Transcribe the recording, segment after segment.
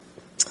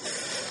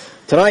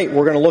Tonight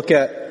we're going to look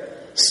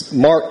at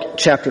Mark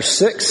chapter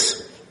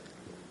 6,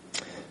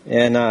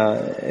 and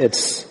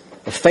it's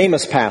a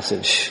famous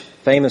passage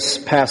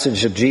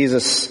of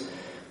Jesus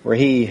where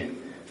he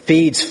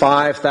feeds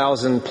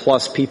 5,000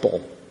 plus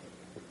people.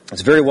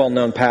 It's a very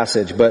well-known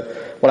passage, but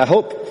what I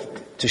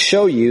hope to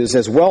show you is,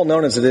 as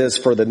well-known as it is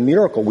for the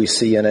miracle we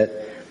see in it,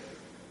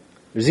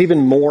 there's even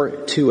more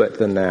to it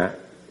than that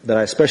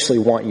I especially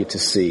want you to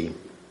see.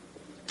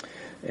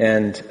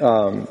 And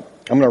I'm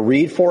going to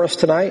read for us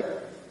tonight,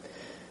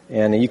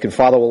 and you can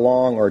follow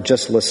along or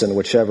just listen,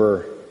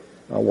 whichever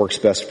works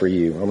best for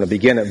you. I'm going to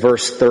begin at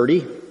verse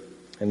 30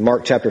 in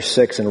Mark chapter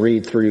 6 and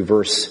read through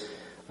verse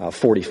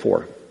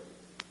 44.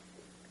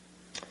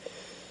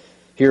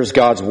 Here's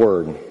God's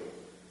word.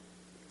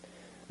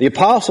 The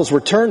apostles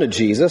returned to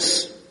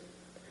Jesus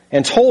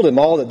and told him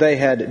all that they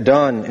had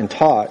done and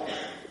taught.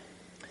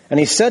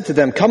 And he said to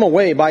them, "Come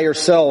away by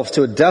yourselves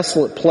to a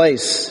desolate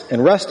place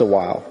and rest a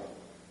while."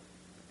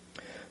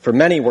 For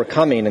many were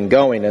coming and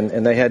going,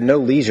 and they had no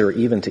leisure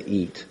even to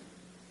eat.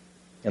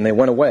 And they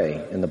went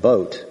away in the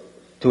boat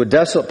to a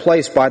desolate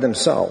place by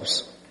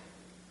themselves.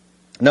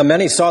 Now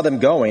many saw them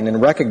going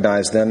and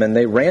recognized them, and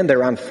they ran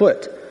there on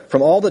foot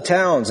from all the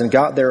towns and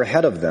got there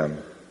ahead of them.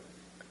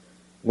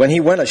 When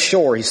he went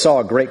ashore, he saw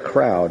a great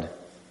crowd,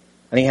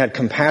 and he had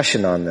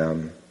compassion on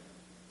them,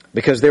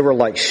 because they were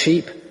like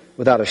sheep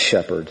without a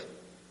shepherd.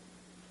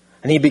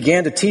 And he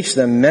began to teach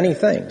them many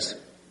things.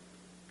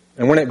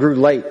 And when it grew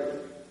late,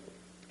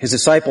 his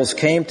disciples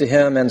came to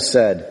him and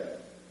said,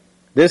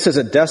 "This is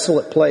a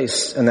desolate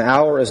place, and the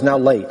hour is now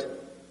late.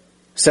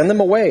 Send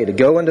them away to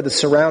go into the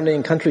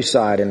surrounding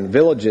countryside and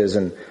villages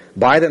and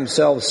buy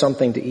themselves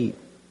something to eat."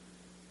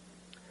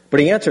 But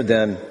he answered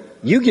them,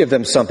 "You give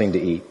them something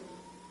to eat."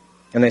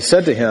 And they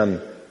said to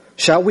him,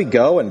 "Shall we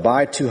go and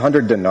buy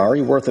 200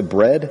 denarii worth of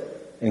bread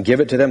and give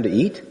it to them to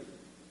eat?"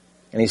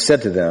 And he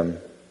said to them,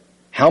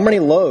 "How many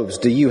loaves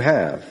do you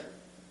have?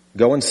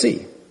 Go and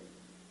see."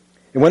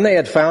 And when they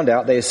had found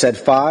out, they said,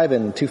 5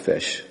 and 2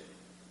 fish.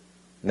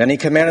 And then he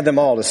commanded them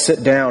all to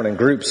sit down in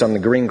groups on the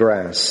green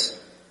grass.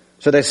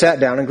 So they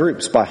sat down in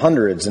groups by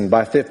hundreds and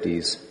by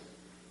 50s.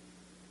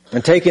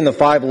 And taking the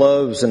 5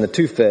 loaves and the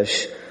 2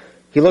 fish,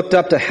 he looked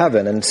up to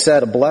heaven and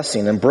said a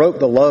blessing and broke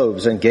the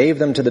loaves and gave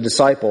them to the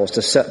disciples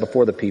to set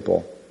before the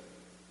people.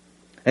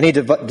 And he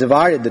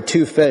divided the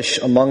 2 fish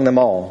among them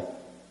all.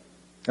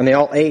 And they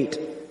all ate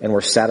and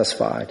were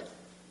satisfied.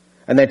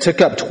 And they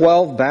took up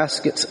 12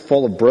 baskets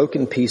full of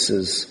broken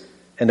pieces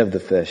and of the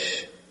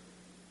fish.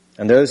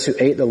 And those who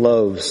ate the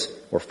loaves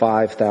were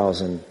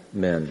 5,000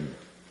 men.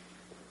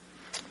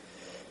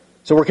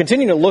 So we're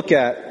continuing to look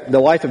at the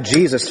life of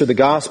Jesus through the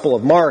Gospel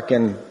of Mark.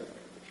 And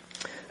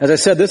as I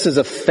said, this is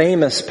a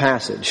famous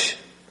passage.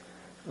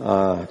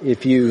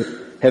 If you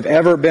have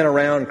ever been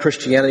around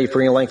Christianity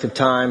for any length of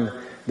time,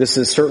 this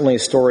is certainly a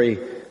story,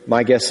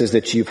 my guess is,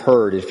 that you've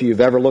heard. If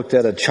you've ever looked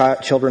at a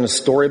children's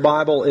story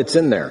Bible, it's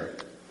in there.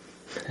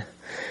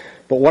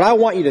 But what I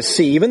want you to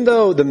see, even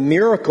though the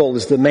miracle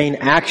is the main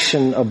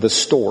action of the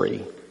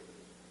story,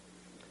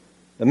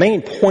 the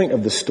main point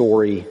of the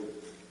story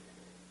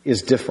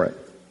is different.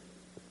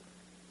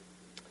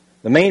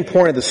 The main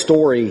point of the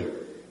story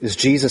is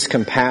Jesus'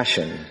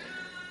 compassion.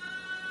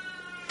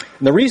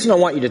 And the reason I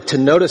want you to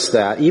notice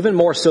that, even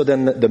more so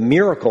than the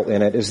miracle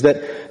in it, is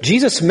that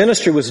Jesus'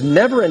 ministry was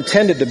never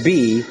intended to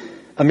be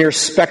a mere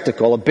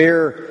spectacle, a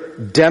bare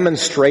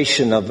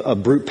demonstration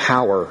of brute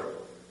power.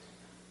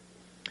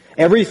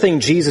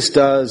 Everything Jesus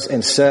does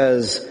and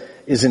says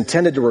is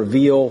intended to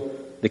reveal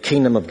the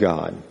kingdom of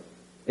God.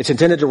 It's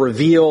intended to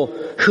reveal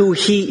who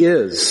he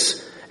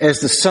is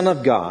as the Son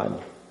of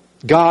God,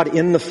 God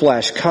in the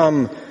flesh,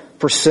 come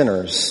for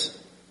sinners.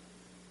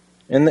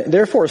 And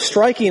therefore,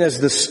 striking as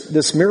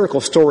this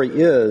miracle story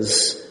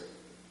is,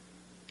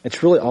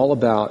 it's really all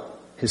about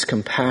his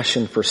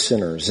compassion for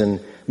sinners. And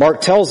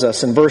Mark tells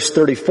us in verse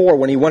 34,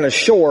 when he went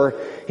ashore,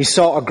 he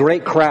saw a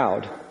great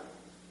crowd,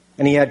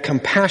 and he had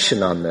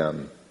compassion on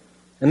them.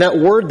 And that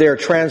word there,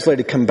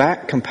 translated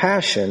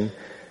compassion,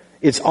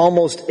 it's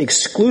almost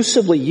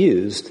exclusively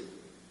used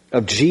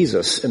of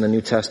Jesus in the New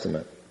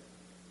Testament.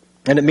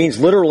 And it means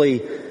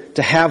literally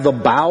to have the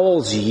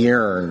bowels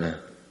yearn.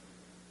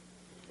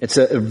 It's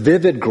a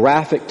vivid,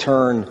 graphic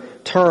term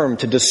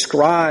to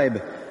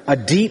describe a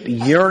deep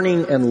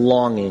yearning and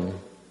longing,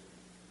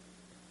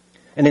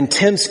 an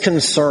intense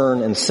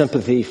concern and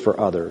sympathy for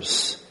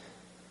others.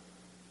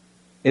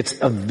 It's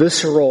a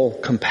visceral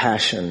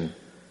compassion.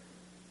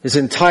 His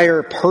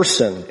entire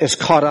person is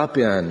caught up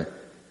in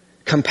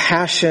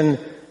compassion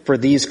for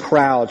these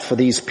crowds, for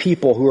these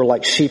people who are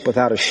like sheep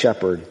without a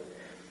shepherd.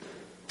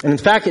 And in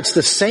fact, it's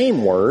the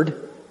same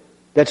word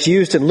that's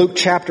used in Luke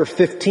chapter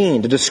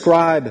 15 to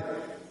describe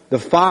the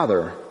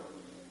father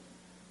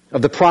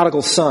of the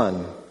prodigal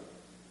son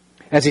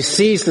as he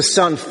sees the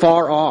son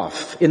far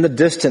off in the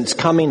distance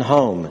coming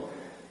home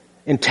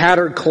in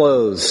tattered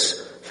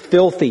clothes,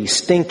 filthy,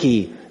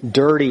 stinky,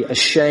 dirty,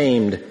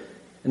 ashamed.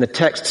 And the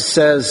text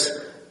says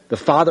the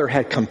father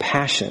had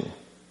compassion,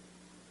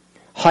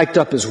 hiked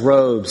up his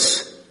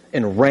robes,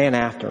 and ran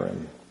after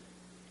him.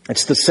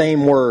 It's the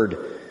same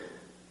word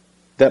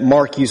that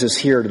Mark uses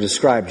here to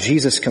describe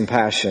Jesus'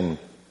 compassion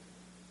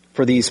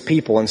for these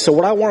people. And so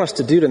what I want us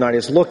to do tonight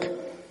is look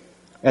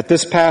at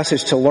this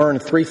passage to learn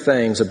three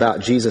things about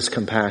Jesus'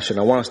 compassion.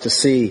 I want us to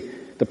see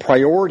the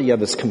priority of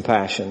his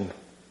compassion,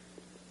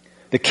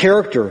 the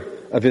character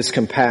of his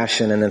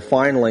compassion, and then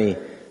finally,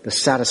 the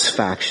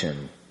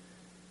satisfaction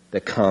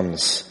that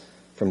comes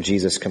from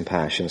Jesus'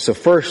 compassion. So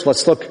first,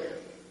 let's look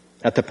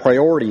at the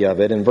priority of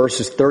it in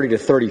verses 30 to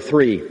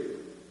 33.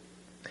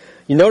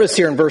 You notice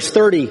here in verse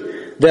 30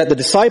 that the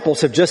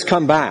disciples have just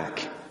come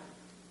back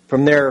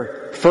from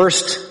their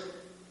first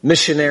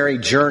missionary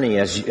journey,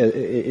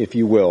 if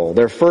you will,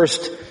 their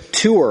first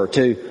tour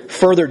to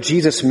further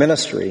Jesus'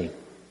 ministry.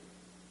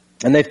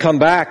 And they've come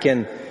back,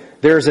 and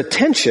there's a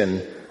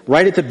tension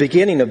right at the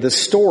beginning of this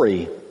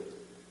story.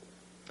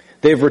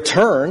 They've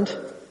returned,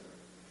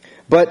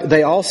 but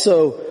they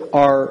also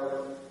are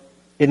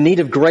in need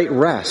of great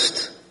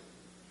rest.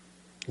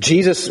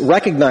 Jesus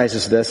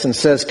recognizes this and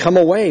says, "Come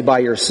away by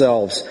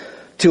yourselves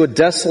to a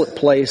desolate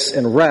place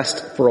and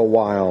rest for a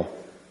while."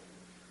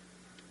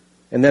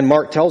 And then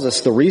Mark tells us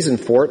the reason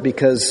for it,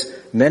 because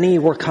many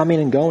were coming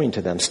and going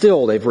to them.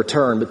 Still, they've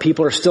returned, but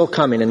people are still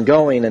coming and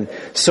going, and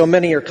so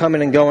many are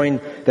coming and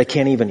going, they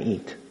can't even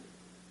eat.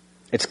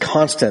 It's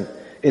constant.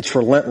 It's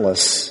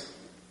relentless.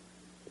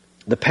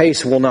 The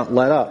pace will not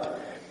let up.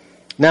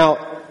 Now,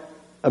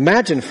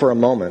 imagine for a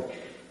moment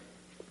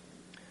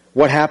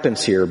what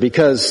happens here,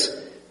 because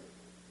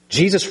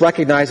Jesus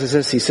recognizes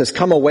this. He says,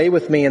 "Come away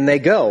with me," and they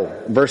go.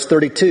 Verse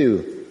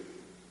 32,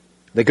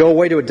 they go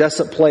away to a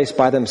desolate place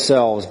by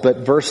themselves. But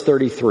verse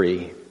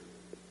 33,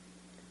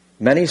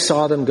 many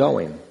saw them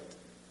going.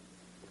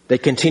 They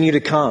continue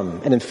to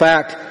come. And in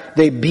fact,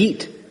 they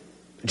beat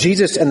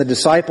Jesus and the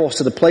disciples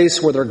to the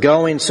place where they're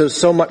going,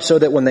 so much so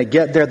that when they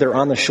get there, they're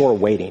on the shore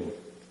waiting.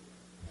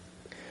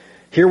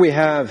 Here we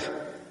have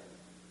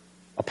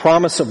a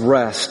promise of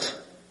rest,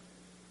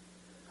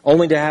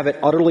 only to have it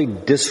utterly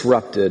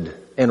disrupted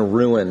and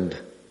ruined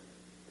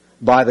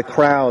by the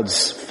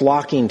crowds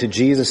flocking to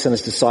Jesus and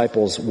his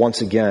disciples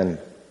once again.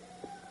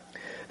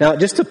 Now,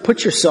 just to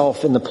put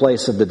yourself in the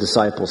place of the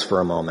disciples for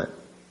a moment.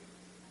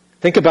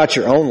 Think about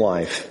your own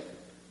life.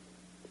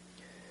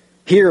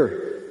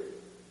 Here,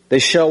 they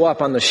show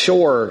up on the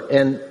shore,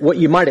 and what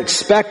you might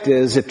expect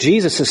is, if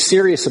Jesus is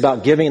serious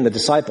about giving the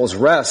disciples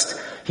rest,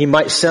 he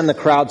might send the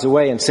crowds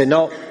away and say,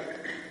 "No,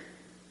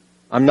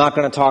 I'm not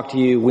going to talk to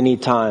you. We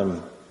need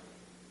time."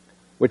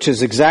 Which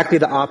is exactly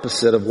the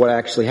opposite of what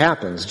actually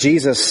happens.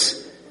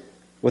 Jesus,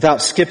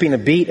 without skipping a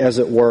beat, as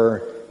it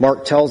were,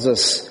 Mark tells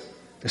us,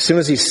 as soon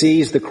as he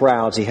sees the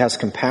crowds, he has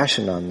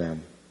compassion on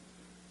them.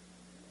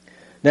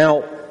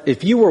 Now,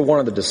 if you were one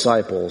of the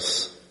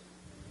disciples,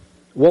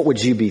 what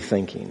would you be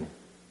thinking?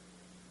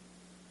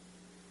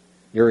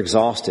 You're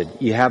exhausted.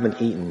 You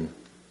haven't eaten.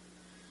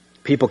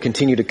 People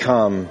continue to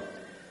come.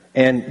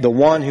 And the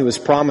one who has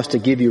promised to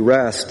give you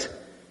rest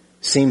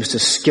seems to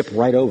skip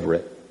right over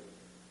it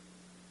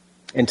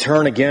and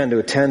turn again to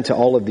attend to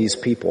all of these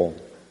people.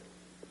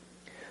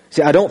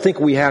 See, I don't think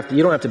you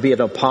don't have to be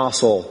an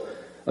apostle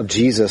of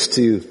Jesus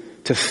to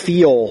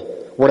feel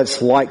what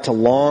it's like to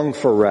long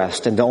for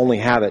rest and to only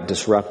have it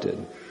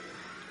disrupted.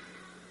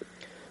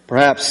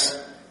 Perhaps,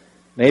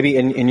 maybe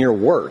in your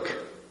work,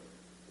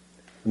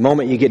 the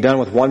moment you get done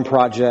with one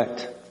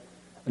project,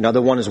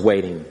 another one is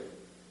waiting.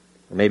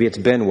 Or maybe it's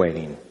been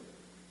waiting.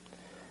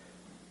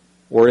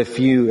 Or if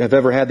you have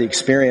ever had the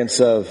experience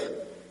of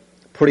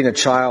putting a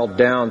child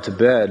down to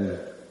bed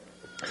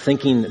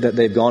thinking that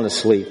they've gone to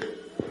sleep,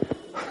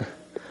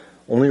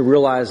 only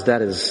realize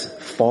that is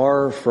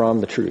far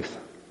from the truth.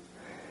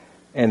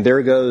 And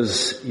there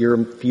goes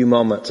your few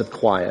moments of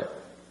quiet.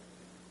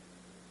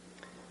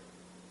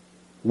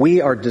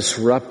 We are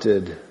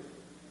disrupted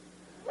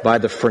by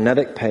the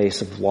frenetic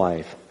pace of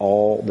life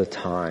all the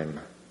time.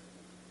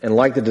 And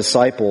like the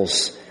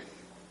disciples,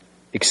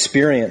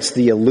 experience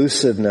the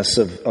elusiveness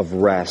of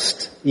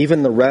rest,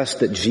 even the rest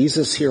that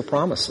Jesus here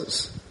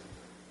promises.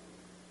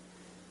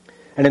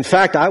 And in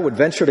fact, I would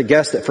venture to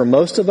guess that for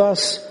most of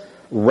us,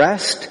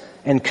 rest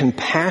and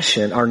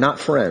compassion are not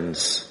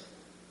friends.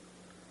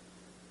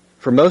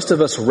 For most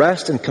of us,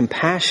 rest and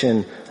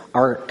compassion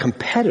are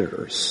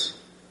competitors.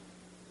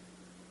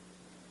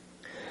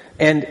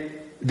 And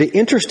the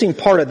interesting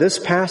part of this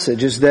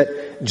passage is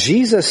that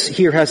Jesus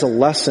here has a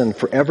lesson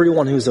for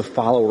everyone who's a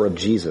follower of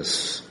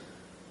Jesus.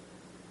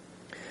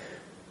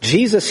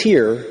 Jesus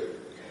here,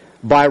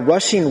 by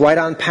rushing right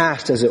on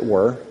past, as it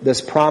were, this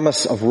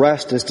promise of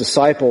rest to his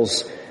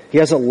disciples, he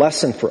has a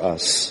lesson for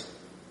us.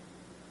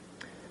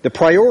 The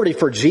priority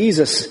for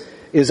Jesus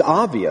is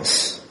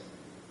obvious.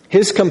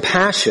 His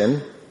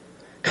compassion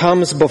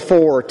comes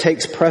before,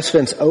 takes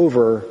precedence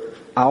over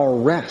our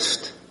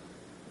rest.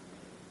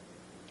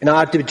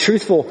 Now, to be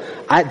truthful,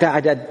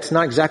 it's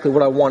not exactly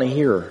what I want to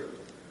hear.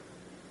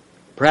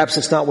 Perhaps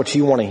it's not what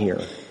you want to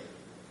hear.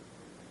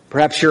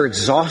 Perhaps you're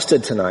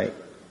exhausted tonight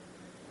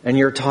and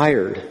you're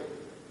tired.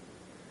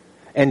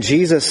 And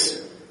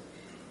Jesus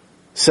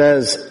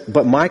says,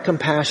 but my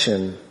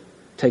compassion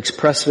takes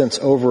precedence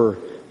over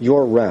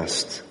your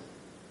rest.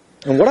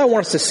 And what I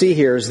want us to see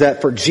here is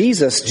that for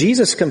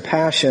Jesus'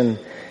 compassion,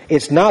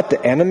 it's not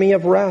the enemy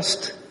of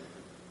rest,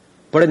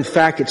 but in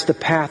fact it's the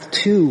path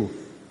to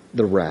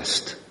the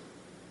rest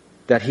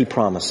that he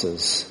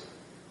promises.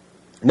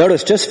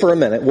 Notice just for a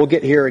minute, we'll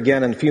get here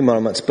again in a few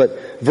moments,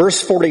 but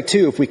verse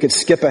 42, if we could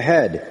skip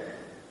ahead.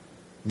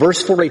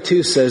 Verse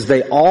 42 says,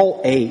 they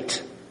all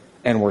ate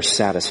and were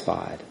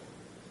satisfied.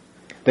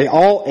 They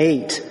all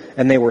ate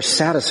and they were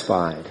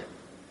satisfied.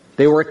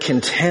 They were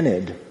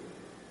contented.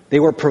 They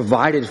were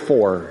provided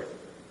for.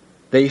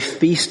 They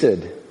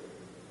feasted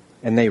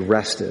and they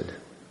rested.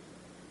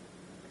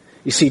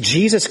 You see,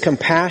 Jesus'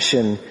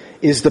 compassion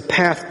is the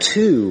path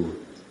to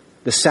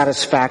the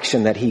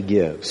satisfaction that he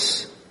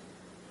gives,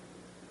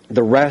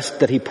 the rest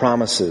that he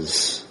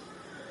promises.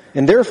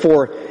 And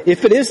therefore,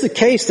 if it is the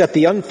case that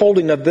the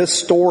unfolding of this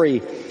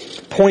story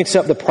points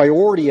up the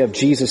priority of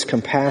Jesus'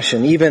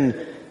 compassion,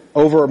 even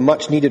over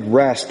much needed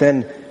rest,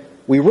 then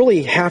we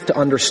really have to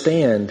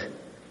understand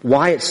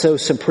why it's so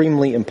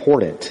supremely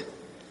important.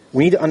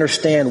 We need to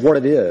understand what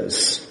it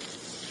is.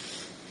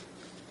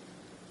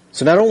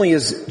 So not only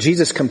is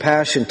Jesus'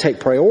 compassion take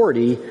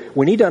priority,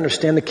 we need to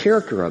understand the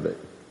character of it.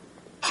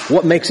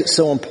 What makes it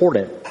so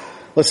important?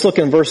 Let's look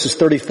in verses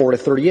 34 to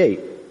 38.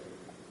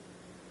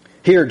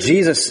 Here,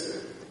 Jesus,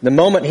 the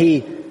moment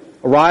he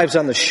arrives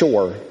on the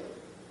shore,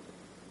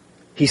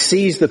 he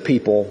sees the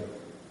people.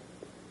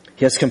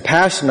 He has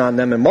compassion on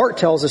them. And Mark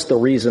tells us the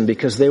reason,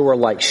 because they were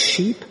like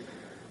sheep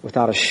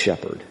without a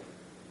shepherd.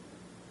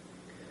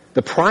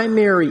 The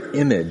primary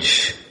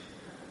image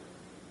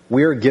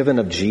we are given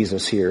of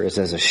Jesus here is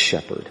as a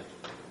shepherd.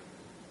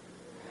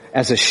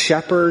 As a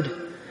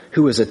shepherd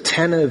who is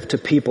attentive to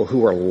people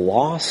who are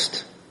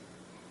lost,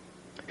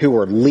 who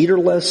are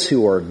leaderless,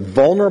 who are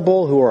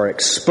vulnerable, who are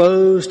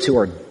exposed, who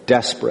are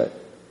desperate.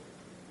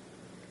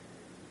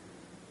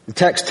 The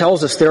text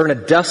tells us they're in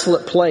a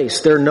desolate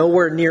place. They're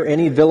nowhere near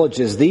any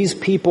villages. These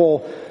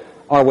people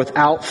are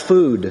without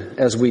food,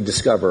 as we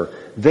discover.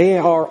 They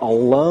are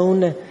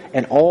alone,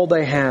 and all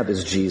they have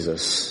is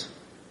Jesus.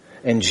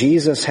 And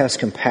Jesus has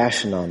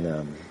compassion on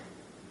them.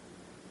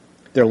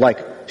 They're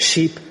like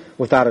sheep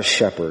without a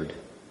shepherd.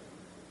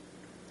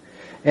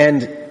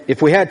 And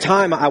if we had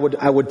time, I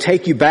would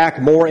take you back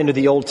more into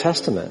the Old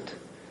Testament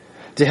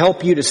to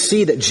help you to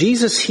see that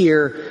Jesus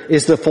here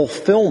is the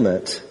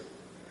fulfillment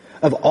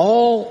of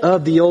all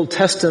of the Old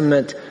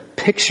Testament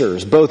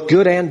pictures, both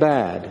good and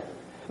bad,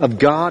 of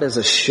God as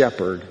a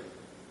shepherd.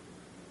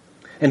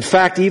 In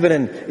fact, even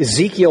in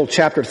Ezekiel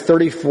chapter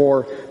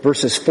 34,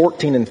 verses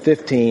 14 and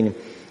 15,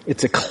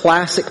 it's a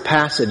classic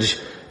passage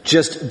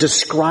just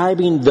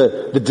describing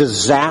the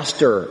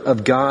disaster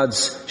of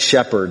God's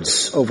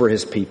shepherds over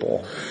his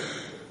people.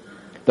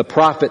 The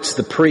prophets,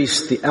 the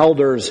priests, the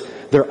elders,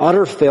 their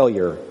utter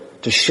failure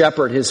to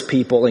shepherd his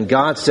people. And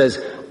God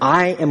says,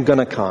 I am going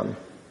to come.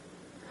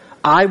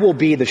 I will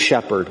be the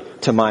shepherd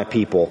to my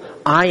people.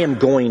 I am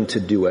going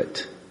to do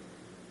it.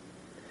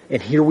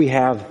 And here we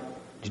have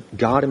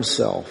God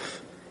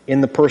himself in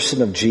the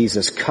person of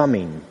Jesus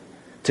coming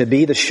to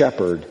be the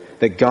shepherd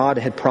that God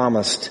had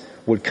promised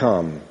would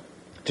come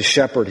to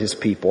shepherd his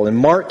people. And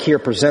Mark here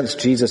presents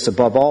Jesus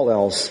above all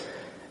else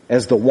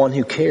as the one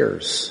who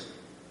cares.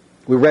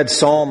 We read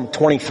Psalm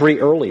 23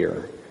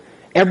 earlier.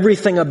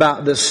 Everything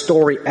about this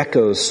story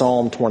echoes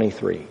Psalm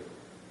 23.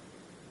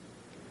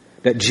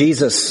 That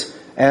Jesus,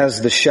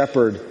 as the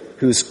shepherd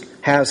who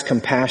has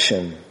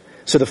compassion.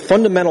 So the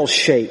fundamental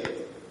shape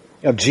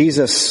of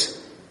Jesus'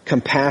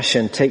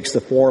 compassion takes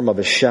the form of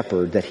a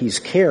shepherd that he's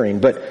caring.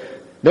 But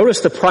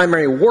notice the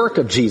primary work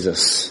of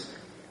Jesus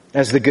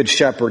as the good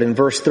shepherd. In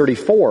verse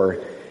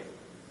 34,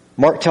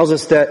 Mark tells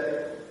us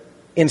that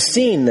in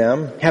seeing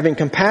them, having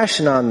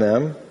compassion on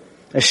them,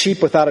 as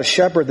sheep without a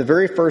shepherd, the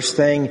very first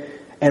thing,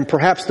 and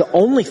perhaps the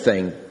only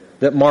thing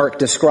that Mark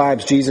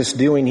describes Jesus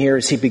doing here,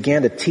 is he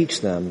began to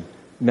teach them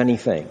many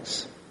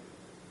things.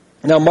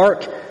 Now,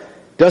 Mark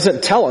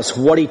doesn't tell us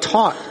what he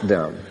taught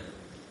them,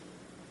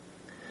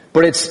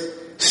 but it's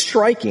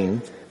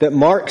striking that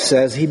Mark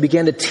says he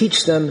began to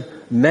teach them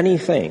many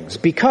things,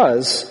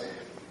 because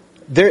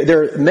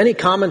there are many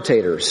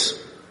commentators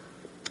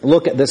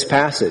look at this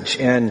passage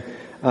and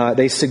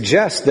they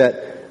suggest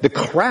that the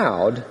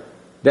crowd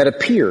that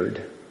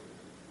appeared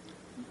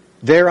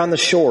there on the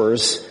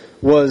shores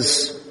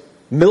was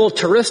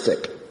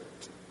militaristic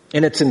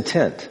in its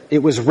intent.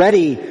 It was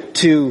ready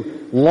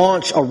to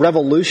launch a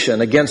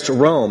revolution against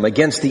Rome,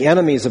 against the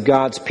enemies of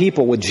God's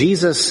people, with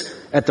Jesus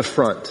at the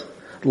front,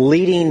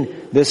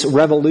 leading this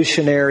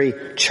revolutionary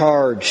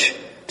charge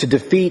to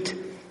defeat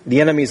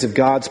the enemies of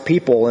God's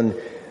people. And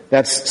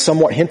that's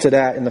somewhat hinted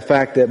at in the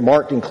fact that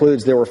Mark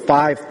includes there were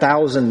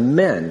 5,000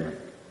 men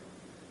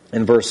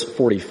in verse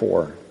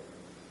 44.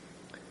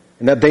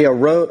 And that they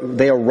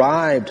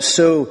arrived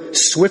so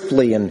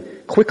swiftly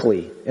and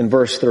quickly in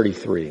verse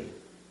 33.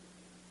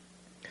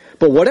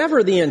 But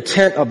whatever the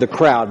intent of the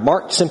crowd,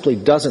 Mark simply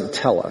doesn't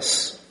tell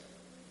us.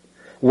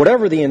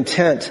 Whatever the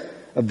intent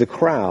of the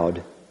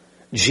crowd,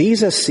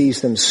 Jesus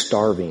sees them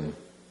starving.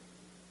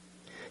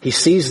 He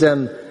sees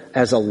them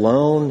as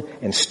alone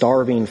and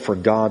starving for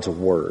God's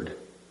word.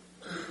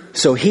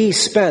 So he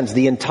spends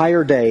the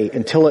entire day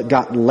until it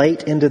got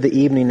late into the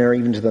evening or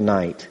even to the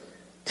night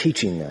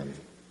teaching them.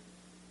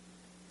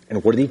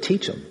 And what did he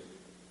teach them?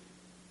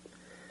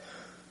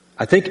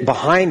 I think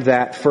behind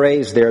that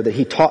phrase there that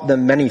he taught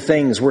them many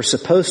things, we're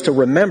supposed to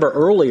remember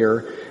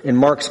earlier in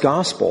Mark's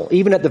gospel,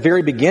 even at the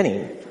very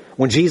beginning,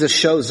 when Jesus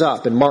shows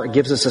up and Mark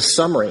gives us a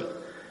summary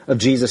of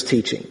Jesus'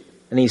 teaching.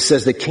 And he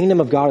says, the kingdom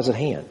of God is at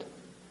hand.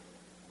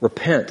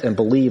 Repent and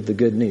believe the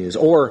good news.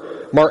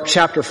 Or Mark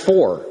chapter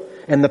 4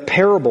 and the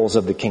parables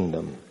of the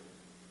kingdom.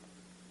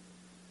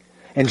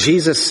 And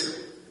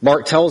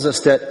Mark tells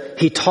us that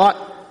he taught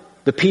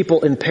the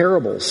people in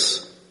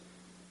parables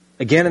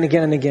again and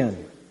again and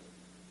again.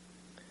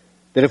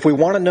 That if we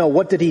want to know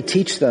what did he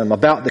teach them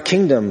about the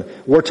kingdom,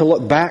 we're to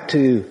look back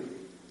to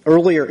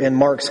earlier in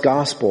Mark's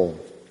gospel.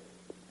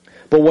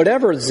 But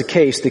whatever is the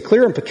case, the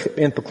clear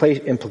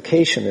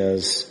implication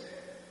is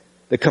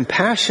the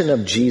compassion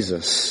of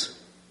Jesus.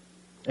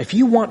 If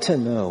you want to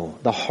know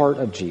the heart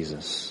of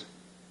Jesus,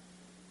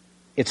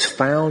 it's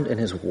found in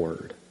his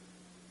word.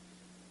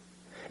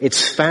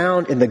 It's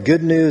found in the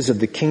good news of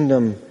the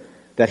kingdom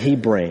that he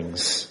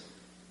brings.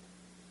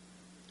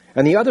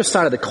 And the other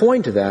side of the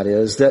coin to that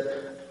is that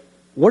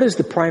what is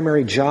the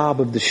primary job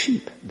of the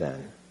sheep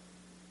then?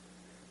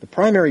 The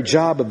primary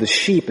job of the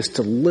sheep is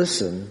to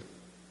listen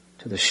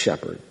to the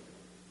shepherd.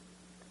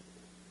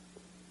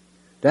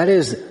 That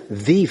is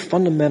the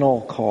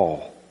fundamental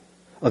call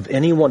of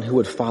anyone who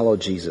would follow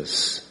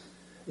Jesus,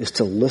 is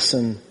to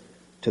listen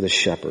to the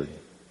shepherd.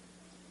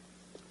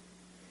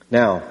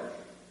 Now,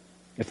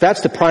 if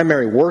that's the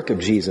primary work of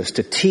Jesus,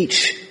 to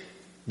teach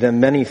them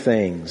many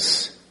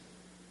things,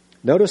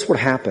 notice what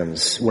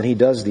happens when he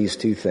does these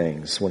two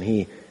things, when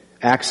he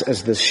acts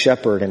as this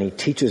shepherd and he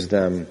teaches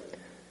them.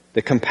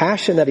 The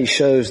compassion that he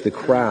shows the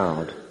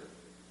crowd,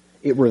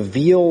 it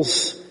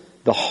reveals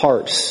the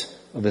hearts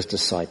of his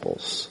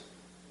disciples.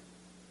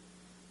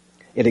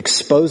 It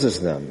exposes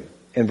them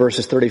in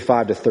verses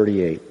 35 to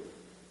 38.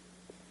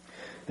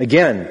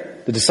 Again,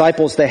 the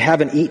disciples, they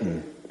haven't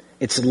eaten.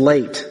 It's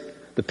late.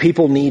 The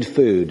people need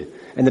food.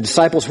 And the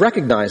disciples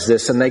recognize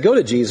this and they go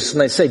to Jesus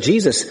and they say,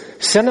 Jesus,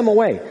 send them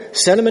away.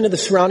 Send them into the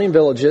surrounding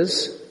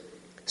villages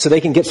so they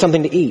can get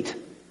something to eat.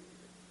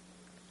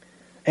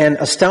 And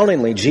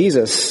astoundingly,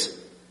 Jesus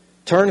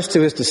turns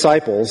to his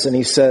disciples and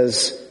he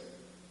says,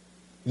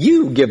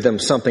 you give them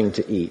something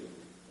to eat.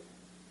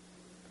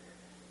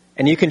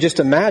 And you can just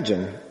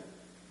imagine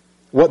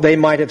what they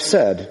might have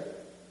said.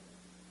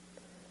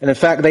 And in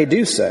fact, they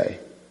do say,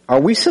 are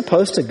we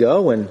supposed to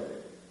go and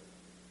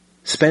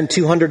spend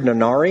 200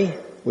 denarii,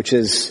 which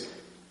is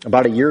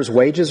about a year's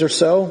wages or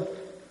so,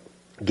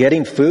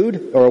 getting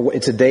food, or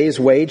it's a day's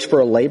wage for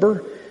a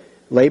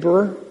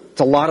laborer? It's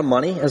a lot of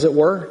money, as it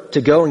were,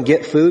 to go and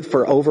get food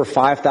for over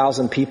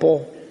 5,000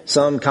 people.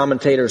 Some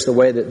commentators, the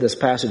way that this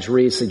passage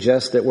reads,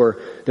 suggest that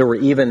there were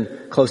even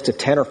close to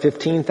 10 or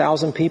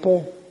 15,000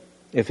 people,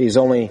 if he's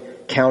only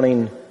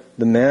counting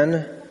the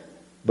men.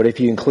 But if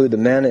you include the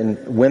men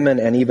and women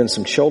and even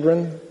some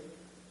children,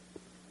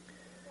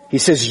 he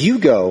says, you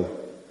go,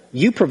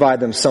 you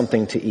provide them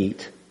something to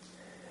eat.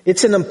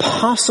 It's an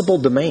impossible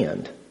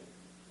demand.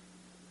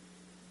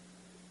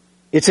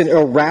 It's an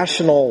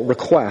irrational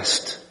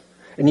request.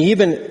 And you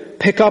even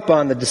pick up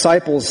on the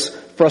disciples'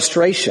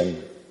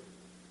 frustration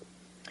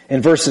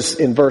in verse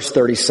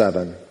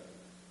 37.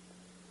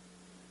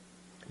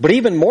 But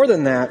even more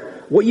than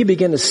that, what you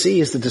begin to see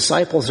is the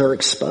disciples are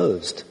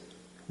exposed.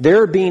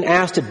 They're being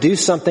asked to do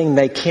something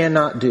they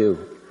cannot do.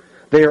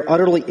 They are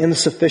utterly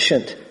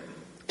insufficient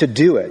to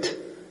do it.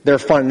 They're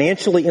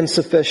financially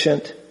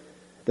insufficient.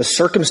 The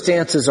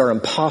circumstances are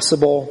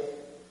impossible.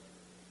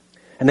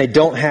 And they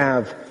don't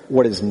have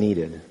what is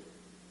needed.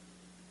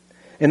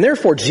 And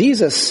therefore,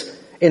 Jesus,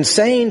 in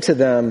saying to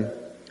them,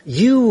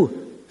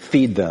 you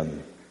feed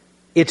them,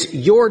 it's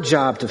your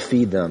job to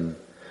feed them,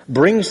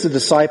 brings the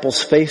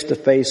disciples face to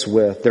face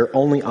with their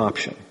only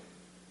option.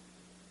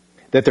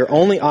 That their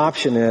only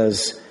option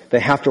is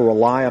they have to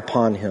rely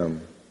upon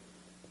him.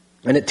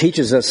 And it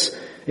teaches us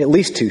at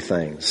least two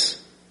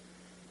things.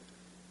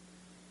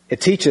 It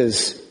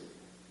teaches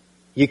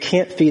you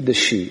can't feed the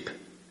sheep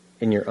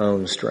in your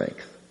own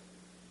strength.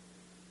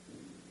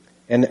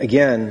 And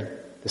again,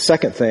 the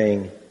second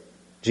thing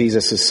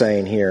Jesus is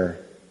saying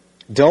here,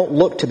 don't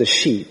look to the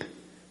sheep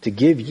to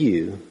give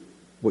you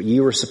what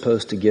you were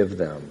supposed to give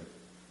them.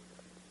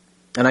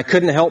 And I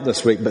couldn't help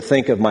this week but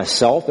think of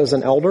myself as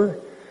an elder,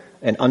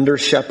 an under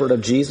shepherd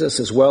of Jesus,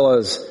 as well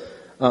as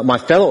my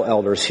fellow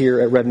elders here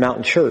at Red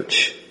Mountain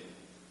Church.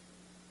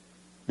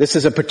 This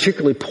is a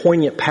particularly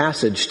poignant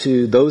passage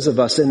to those of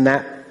us in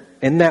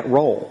that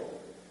role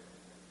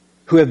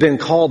who have been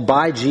called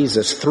by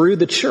Jesus through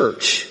the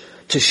church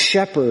to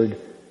shepherd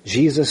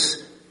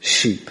Jesus'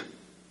 sheep.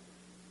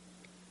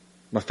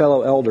 My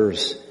fellow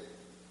elders,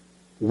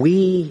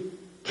 we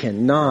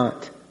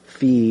cannot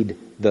feed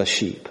the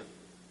sheep.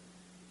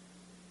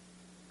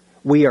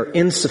 We are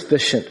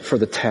insufficient for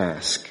the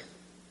task.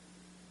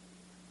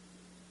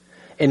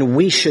 And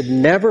we should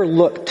never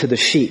look to the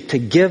sheep to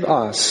give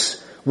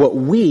us what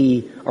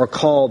we are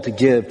called to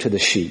give to the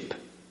sheep.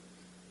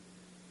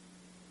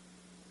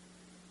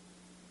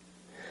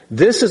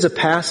 This is a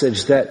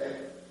passage that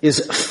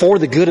is for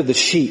the good of the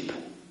sheep.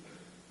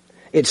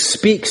 It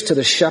speaks to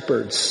the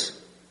shepherds.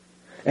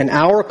 And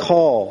our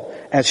call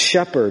as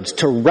shepherds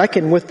to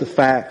reckon with the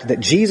fact that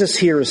Jesus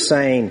here is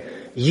saying,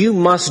 you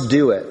must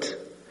do it,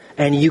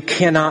 and you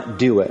cannot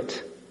do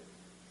it.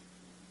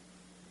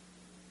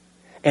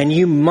 And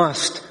you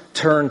must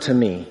turn to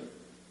me,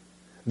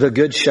 the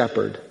good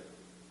shepherd,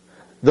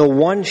 the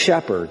one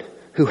shepherd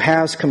who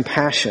has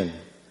compassion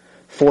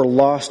for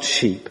lost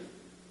sheep.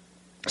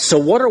 So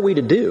what are we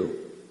to do?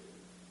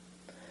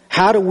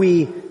 How do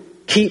we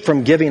keep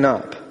from giving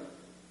up?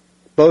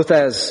 Both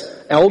as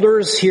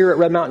elders here at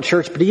Red Mountain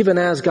Church, but even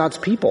as God's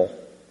people,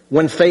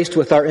 when faced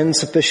with our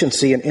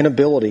insufficiency and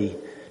inability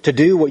to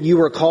do what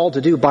you are called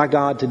to do by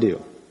God to do.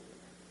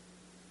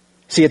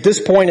 See, at this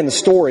point in the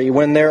story,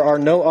 when there are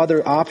no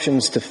other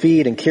options to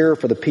feed and care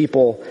for the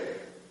people,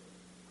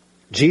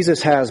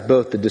 Jesus has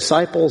both the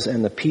disciples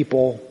and the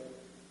people,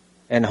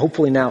 and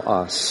hopefully now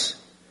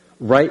us,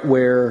 right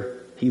where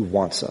He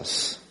wants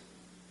us.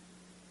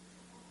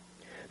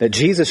 That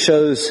Jesus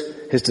shows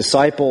His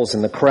disciples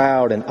and the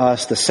crowd and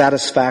us the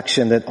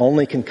satisfaction that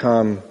only can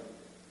come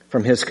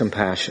from His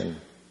compassion.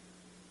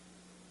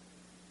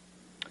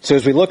 So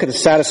as we look at the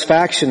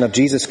satisfaction of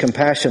Jesus'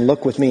 compassion,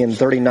 look with me in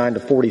 39 to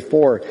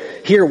 44.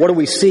 Here, what do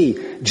we see?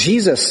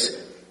 Jesus,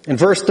 in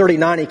verse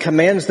 39, He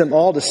commands them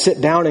all to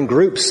sit down in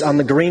groups on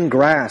the green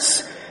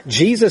grass.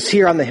 Jesus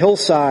here on the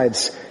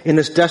hillsides in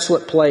this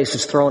desolate place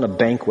is throwing a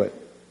banquet.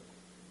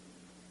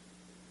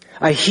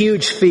 A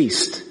huge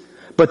feast,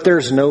 but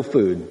there's no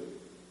food.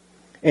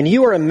 And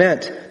you are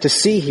meant to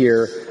see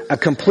here a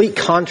complete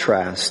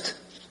contrast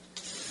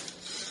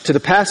to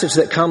the passage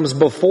that comes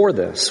before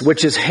this,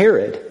 which is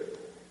Herod.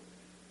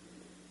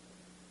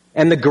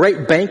 And the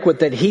great banquet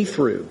that he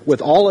threw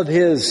with all of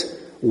his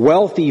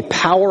wealthy,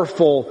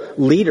 powerful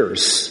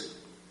leaders,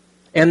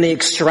 and the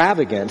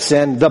extravagance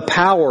and the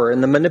power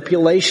and the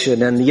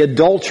manipulation and the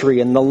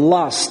adultery and the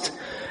lust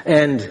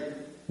and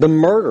the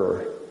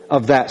murder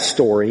of that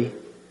story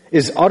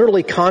is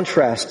utterly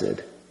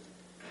contrasted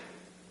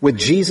with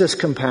Jesus'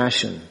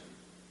 compassion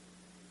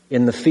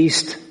in the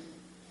feast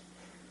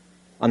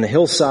on the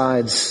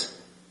hillsides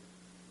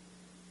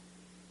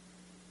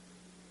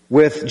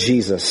with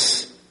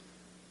Jesus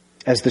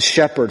as the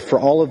shepherd for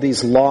all of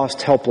these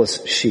lost,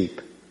 helpless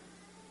sheep.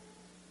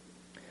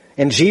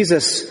 And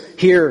Jesus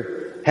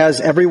here has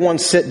everyone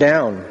sit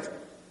down,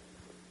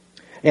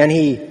 and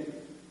He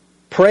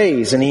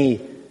prays and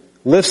He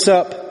lifts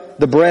up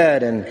the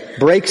bread and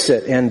breaks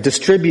it and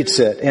distributes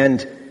it,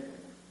 and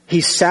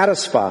He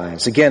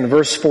satisfies. Again,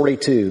 verse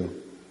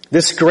 42.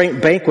 This great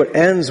banquet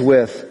ends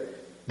with,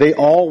 they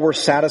all were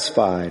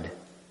satisfied.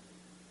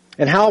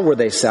 And how were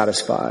they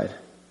satisfied?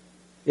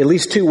 At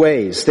least two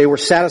ways. They were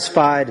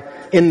satisfied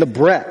in the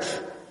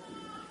breadth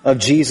of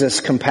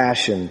Jesus'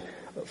 compassion.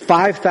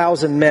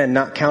 5,000 men,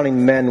 not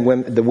counting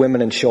the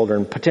women and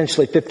children,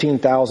 potentially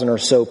 15,000 or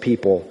so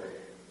people.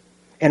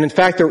 And in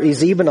fact, there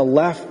is even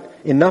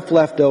enough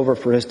left over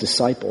for His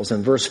disciples.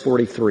 In verse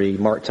 43,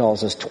 Mark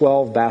tells us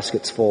 12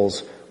 baskets full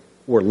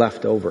were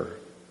left over.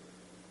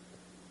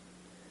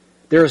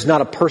 There is not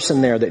a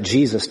person there that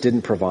Jesus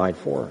didn't provide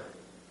for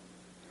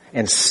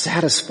and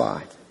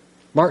satisfied.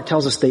 Mark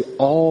tells us they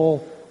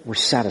all were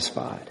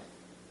satisfied.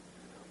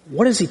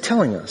 What is he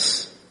telling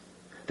us?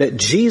 That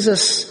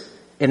Jesus,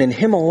 and in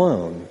Him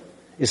alone,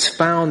 is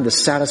found the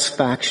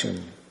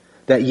satisfaction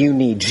that you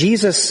need.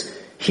 Jesus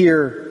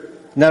here,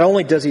 not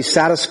only does He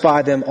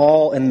satisfy them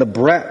all in the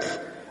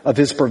breadth of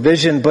His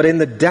provision, but in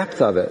the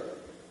depth of it.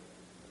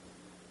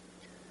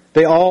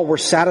 They all were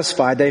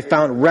satisfied. They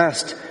found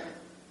rest,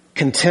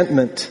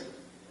 contentment.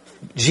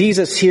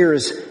 Jesus here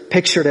is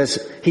pictured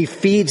as He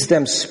feeds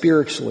them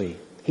spiritually.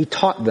 He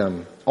taught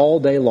them all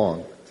day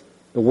long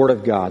the Word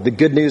of God, the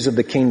good news of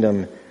the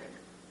kingdom,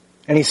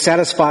 and He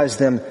satisfies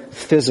them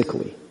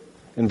physically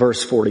in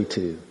verse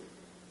 42.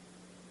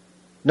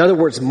 In other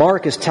words,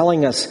 Mark is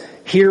telling us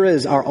here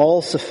is our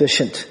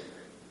all-sufficient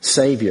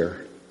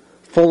Savior,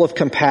 full of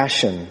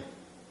compassion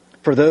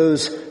for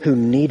those who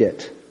need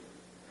it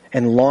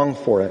and long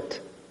for it.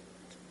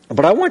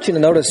 But I want you to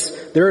notice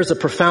there is a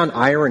profound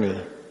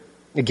irony,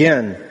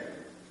 again,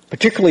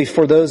 particularly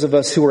for those of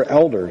us who are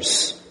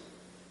elders.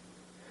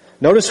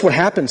 Notice what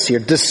happens here.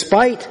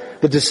 Despite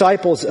the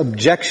disciples'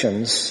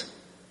 objections,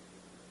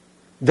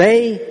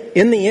 they,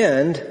 in the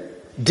end,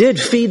 did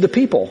feed the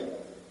people.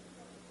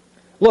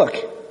 Look,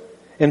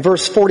 in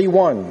verse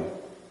 41,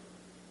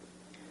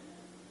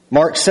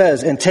 Mark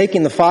says, and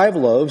taking the 5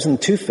 loaves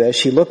and 2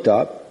 fish, He looked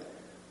up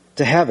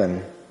to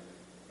heaven.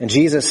 And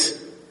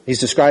Jesus, He's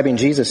describing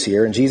Jesus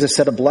here, and Jesus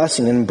said a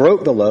blessing and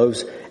broke the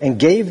loaves and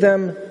gave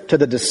them to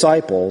the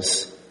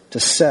disciples to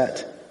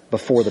set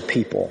before the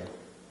people.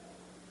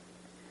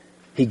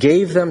 He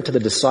gave them to the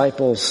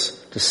disciples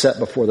to set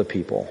before the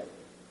people.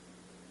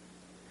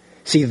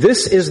 See,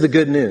 this is the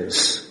good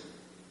news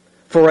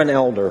for an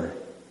elder.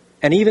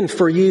 And even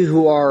for you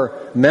who are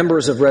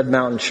members of Red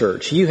Mountain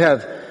Church, you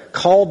have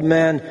called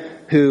men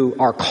who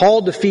are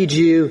called to feed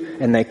you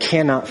and they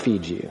cannot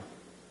feed you.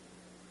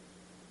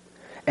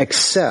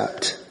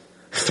 Except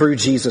through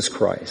Jesus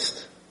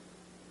Christ,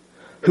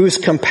 whose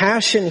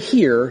compassion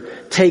here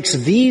takes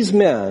these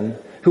men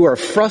who are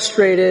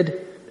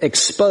frustrated,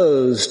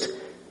 exposed,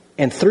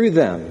 and through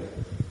them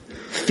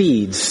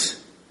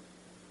feeds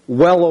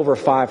well over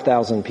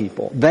 5,000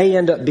 people. They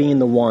end up being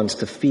the ones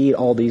to feed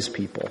all these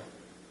people.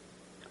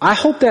 I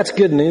hope that's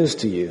good news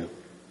to you.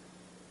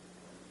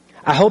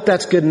 I hope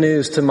that's good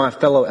news to my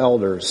fellow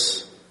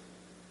elders.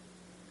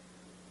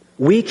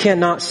 We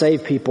cannot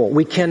save people.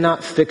 We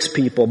cannot fix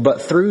people.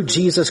 But through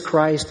Jesus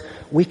Christ,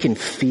 we can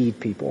feed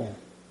people.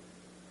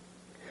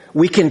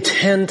 We can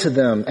tend to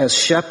them as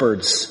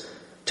shepherds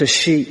to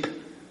sheep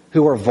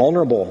who are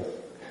vulnerable,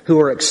 who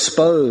are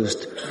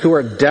exposed, who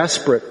are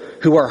desperate,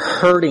 who are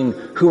hurting,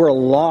 who are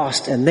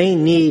lost, and they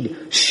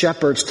need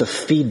shepherds to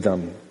feed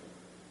them.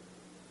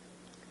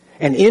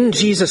 And in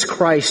Jesus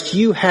Christ,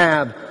 you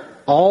have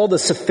all the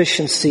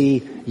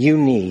sufficiency you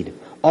need,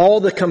 all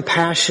the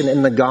compassion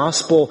in the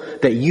gospel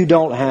that you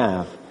don't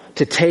have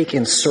to take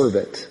and serve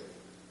it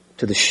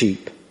to the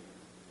sheep.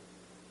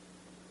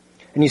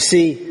 And you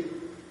see,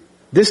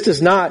 this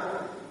does not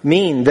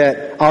mean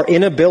that our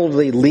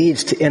inability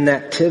leads to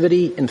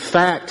inactivity. In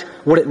fact,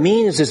 what it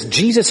means is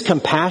Jesus'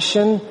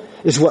 compassion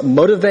is what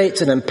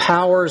motivates and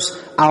empowers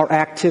our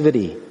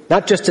activity,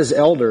 not just as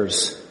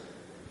elders,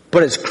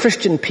 but as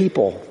Christian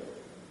people,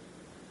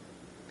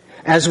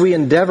 as we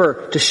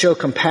endeavor to show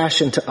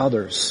compassion to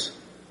others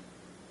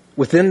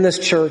within this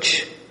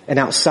church and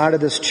outside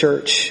of this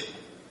church.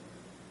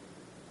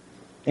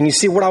 And you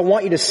see, what I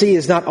want you to see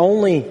is not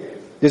only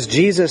does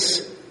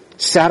Jesus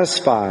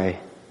satisfy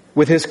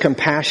with his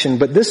compassion,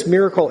 but this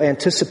miracle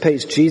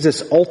anticipates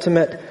Jesus'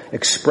 ultimate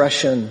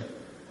expression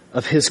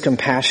of his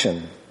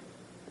compassion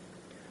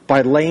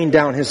by laying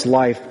down his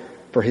life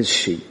for his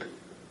sheep.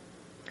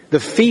 The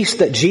feast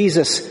that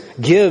Jesus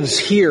gives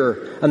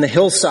here on the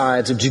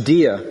hillsides of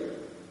Judea,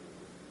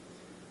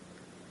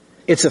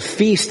 it's a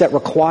feast that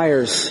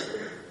requires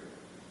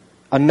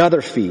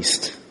another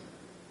feast.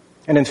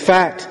 And in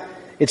fact,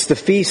 it's the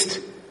feast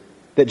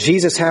that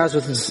Jesus has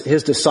with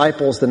his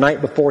disciples the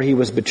night before he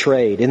was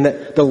betrayed. And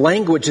the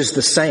language is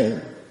the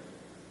same.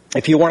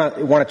 If you want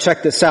to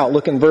check this out,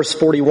 look in verse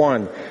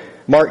 41.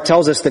 Mark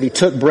tells us that he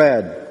took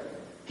bread,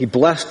 he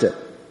blessed it,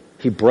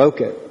 he broke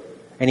it,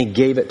 and he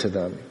gave it to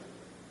them.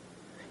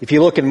 If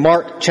you look in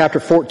Mark chapter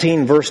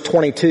 14, verse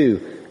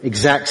 22,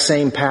 exact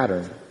same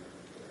pattern.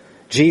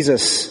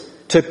 Jesus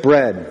took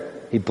bread,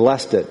 he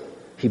blessed it,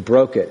 he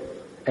broke it,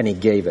 and he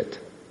gave it.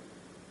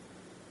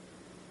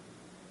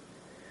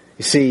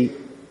 You see,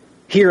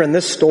 here in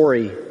this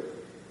story,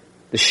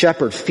 the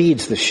shepherd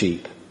feeds the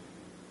sheep.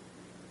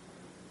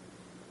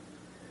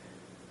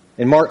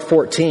 In Mark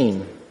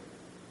 14,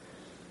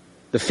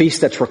 the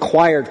feast that's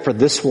required for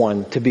this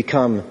one to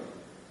become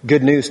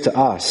good news to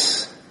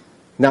us,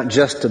 not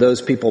just to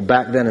those people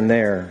back then and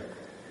there,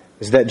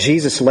 is that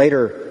Jesus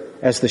later,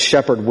 as the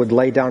shepherd, would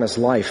lay down his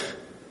life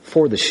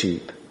for the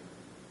sheep.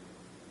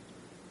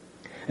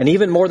 And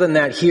even more than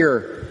that,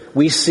 here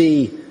we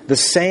see the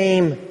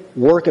same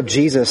work of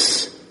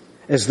Jesus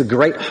as the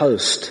great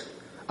host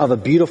of a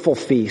beautiful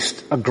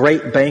feast, a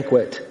great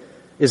banquet,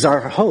 is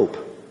our hope.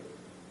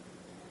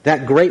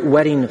 That great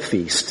wedding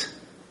feast,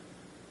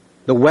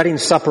 the wedding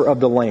supper of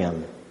the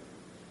Lamb,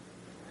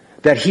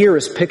 that here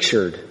is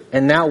pictured,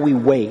 and now we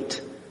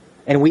wait,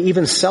 and we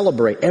even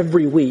celebrate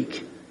every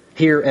week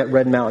here at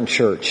Red Mountain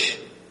Church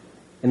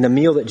in the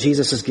meal that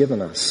Jesus has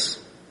given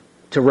us,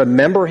 to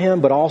remember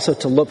him, but also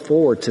to look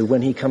forward to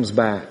when he comes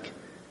back.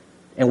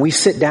 And we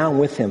sit down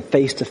with him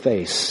face to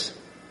face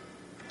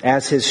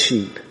as his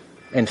sheep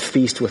and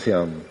feast with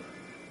him.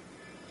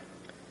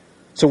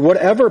 So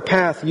whatever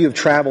path you have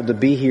traveled to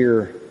be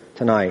here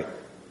tonight,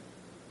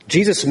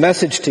 Jesus'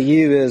 message to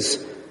you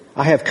is,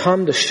 I have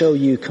come to show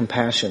you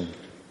compassion,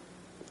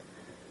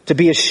 to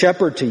be a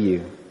shepherd to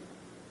you,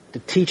 to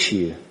teach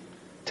you,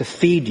 to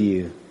feed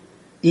you,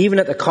 even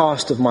at the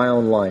cost of my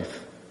own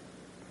life.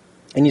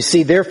 And you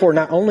see, therefore,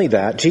 not only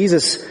that,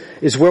 Jesus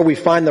is where we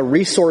find the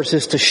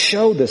resources to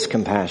show this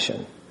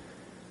compassion.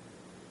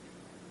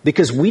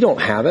 Because we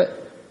don't have it.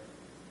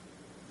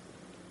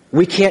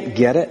 We can't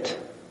get it.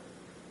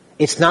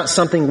 It's not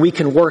something we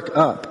can work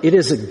up. It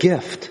is a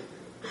gift.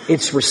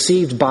 It's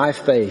received by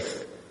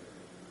faith.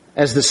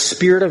 As the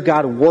Spirit of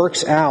God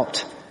works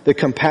out the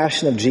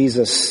compassion of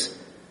Jesus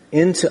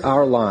into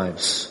our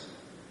lives,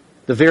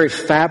 the very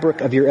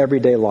fabric of your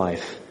everyday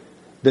life,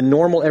 the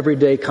normal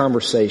everyday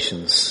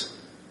conversations,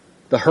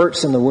 the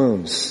hurts and the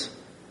wounds,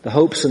 the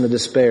hopes and the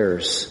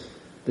despairs,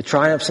 the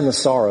triumphs and the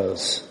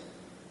sorrows.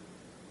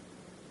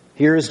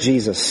 Here is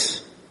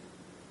Jesus.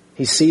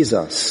 He sees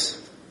us.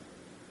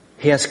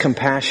 He has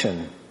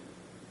compassion.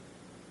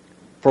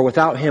 For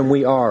without him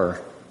we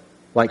are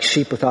like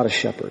sheep without a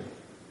shepherd.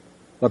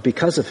 But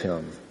because of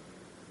him,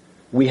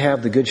 we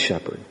have the good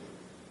shepherd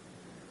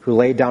who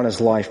laid down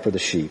his life for the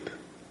sheep.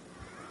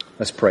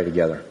 Let's pray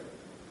together.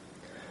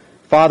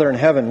 Father in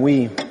heaven,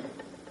 we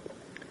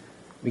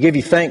give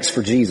you thanks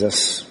for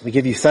Jesus. We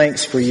give you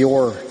thanks for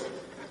your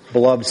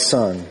beloved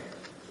Son,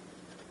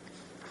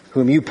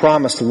 whom you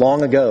promised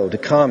long ago to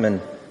come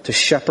and to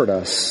shepherd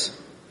us,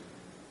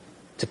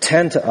 to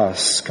tend to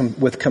us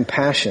with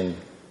compassion.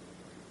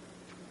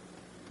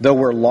 Though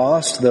we're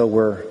lost, though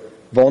we're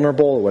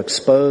vulnerable, we're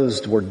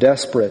exposed, we're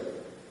desperate,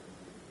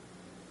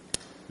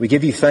 we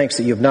give you thanks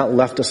that you have not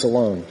left us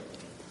alone,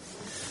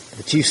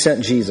 that you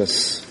sent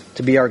Jesus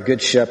to be our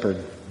good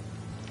shepherd,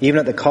 even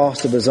at the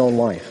cost of his own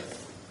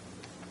life.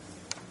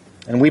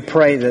 And we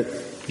pray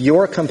that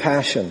your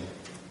compassion,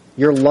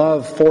 your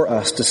love for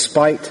us,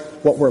 despite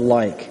what we're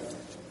like,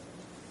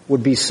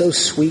 would be so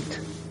sweet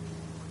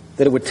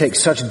that it would take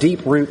such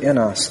deep root in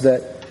us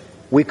that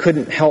we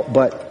couldn't help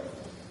but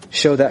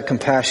show that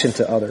compassion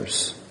to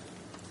others.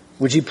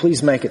 Would you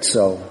please make it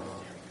so,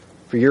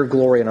 for your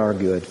glory and our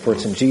good? For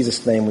it's in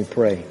Jesus' name we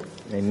pray.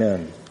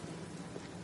 Amen.